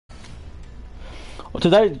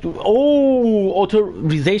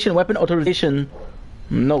Authorization, weapon authorization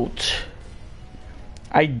note.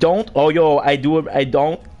 I don't. Oh, yo, I do. I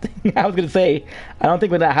don't. I was gonna say, I don't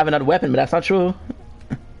think we're gonna have another weapon, but that's not true.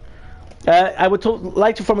 I would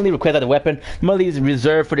like to formally request that the weapon normally is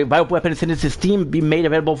reserved for the bioweapon synthesis team be made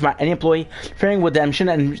available for any employee fearing with the mission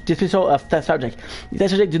and dismissal of test subject.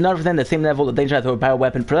 These subjects do not represent the same level of danger as a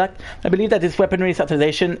bioweapon product. I believe that this weaponry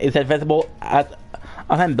authorization is available at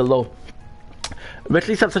and below.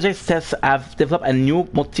 Recently, some subjects tests have developed a new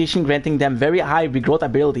mutation granting them very high regrowth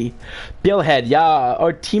ability. Palehead, yeah,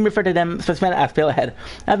 our team referred to them specified as Palehead.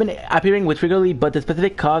 Have been appearing with regularly, but the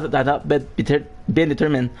specific cause that have been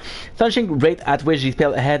determined. Astonishing rate at which these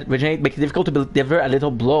Palehead regenerate makes it difficult to deliver a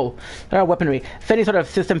little blow. Our weaponry. If any sort of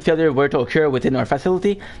system failure were to occur within our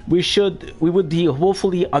facility, we would be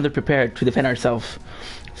woefully underprepared to defend ourselves.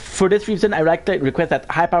 For this reason, I would like to request that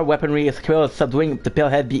high-power weaponry as capable of subduing the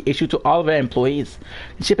Palehead be issued to all of our employees,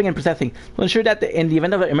 in shipping and processing, to ensure that in the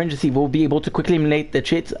event of an emergency, we'll be able to quickly eliminate the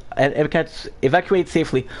traits and evacuate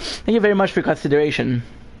safely. Thank you very much for your consideration.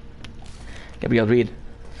 Gabriel Reed.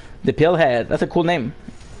 The Palehead. That's a cool name.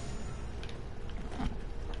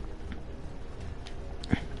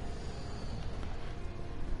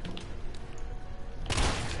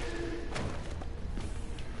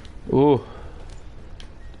 Ooh.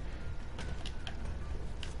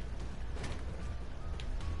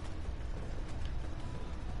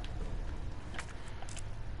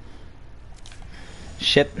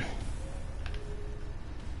 Shit.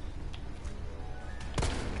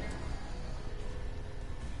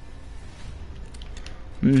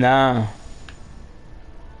 Nah.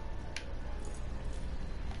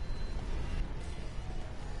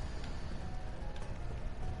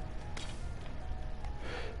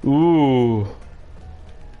 Ooh.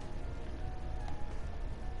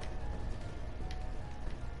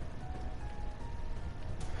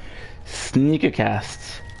 Sneaker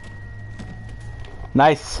casts.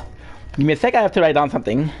 Nice. Give me a sec, I have to write down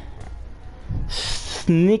something.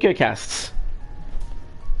 Sneaker casts.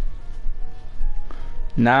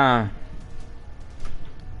 Nah.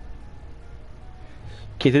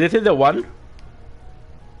 Okay, so this is the one.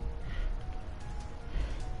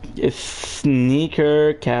 It's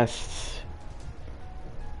sneaker casts.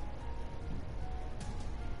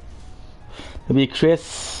 It'll be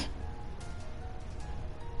Chris.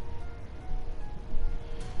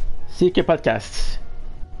 Sneaker podcasts.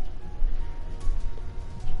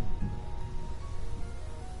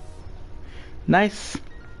 Nice.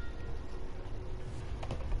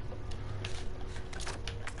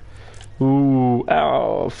 Ooh,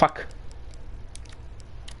 oh, fuck.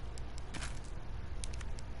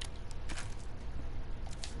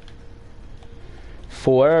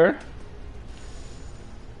 Four.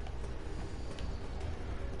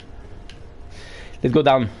 Let's go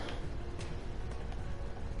down.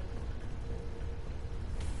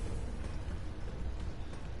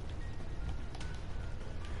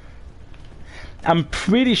 I'm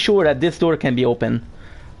pretty sure that this door can be open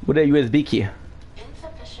with a USB key.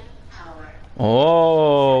 Insufficient power.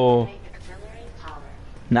 Oh, Auxiliary power.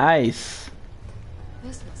 nice.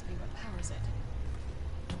 This must be what powers it.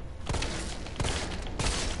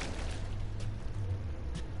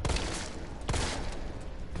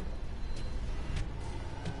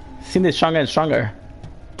 Seems it's stronger and stronger.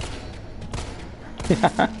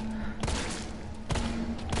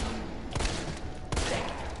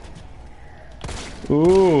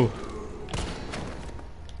 Ooh.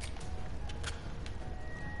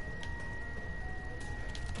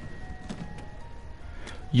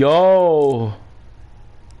 Yo.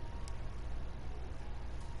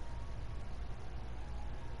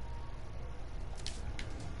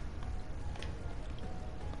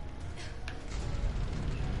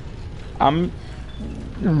 I'm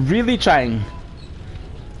really trying.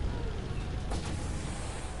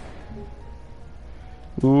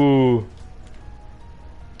 Ooh.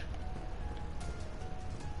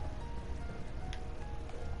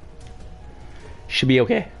 Should be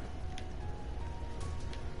okay.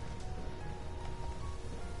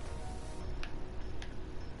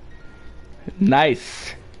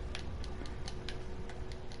 Nice.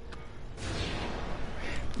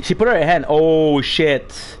 She put her hand. Oh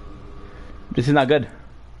shit. This is not good.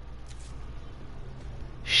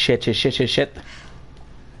 Shit, shit, shit, shit, shit.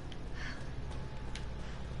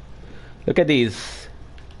 Look at these.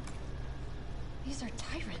 These are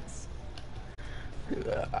tyrants.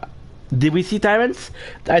 Did we see tyrants?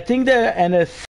 I think the NS